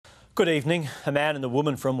Good evening. A man and a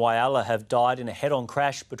woman from Whyalla have died in a head-on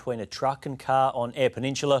crash between a truck and car on Eyre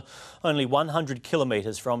Peninsula, only 100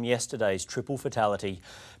 kilometres from yesterday's triple fatality.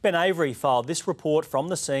 Ben Avery filed this report from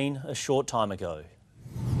the scene a short time ago.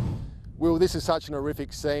 Will, this is such an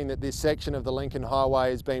horrific scene that this section of the Lincoln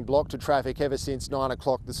Highway has been blocked to traffic ever since 9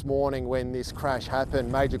 o'clock this morning when this crash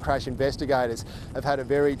happened. Major crash investigators have had a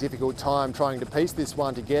very difficult time trying to piece this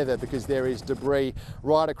one together because there is debris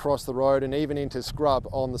right across the road and even into scrub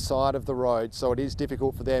on the side of the road. So it is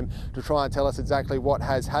difficult for them to try and tell us exactly what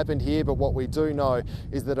has happened here. But what we do know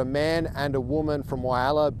is that a man and a woman from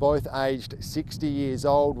Whyalla, both aged 60 years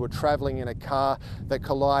old, were travelling in a car that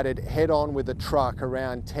collided head-on with a truck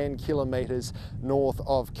around 10 kilometres north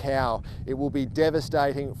of Cow. It will be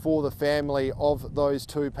devastating for the family of those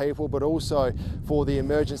two people, but also for the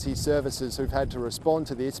emergency services who've had to respond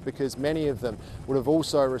to this, because many of them would have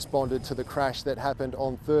also responded to the crash that happened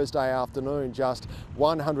on Thursday afternoon, just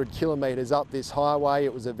 100 kilometres up this highway.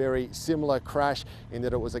 It was a very similar crash in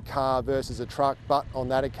that it was a car versus a truck, but on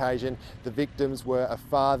that occasion the victims were a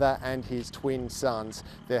father and his twin sons.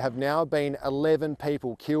 There have now been 11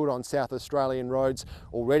 people killed on South Australian roads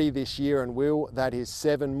already this year, and that is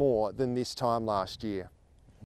 7 more than this time last year.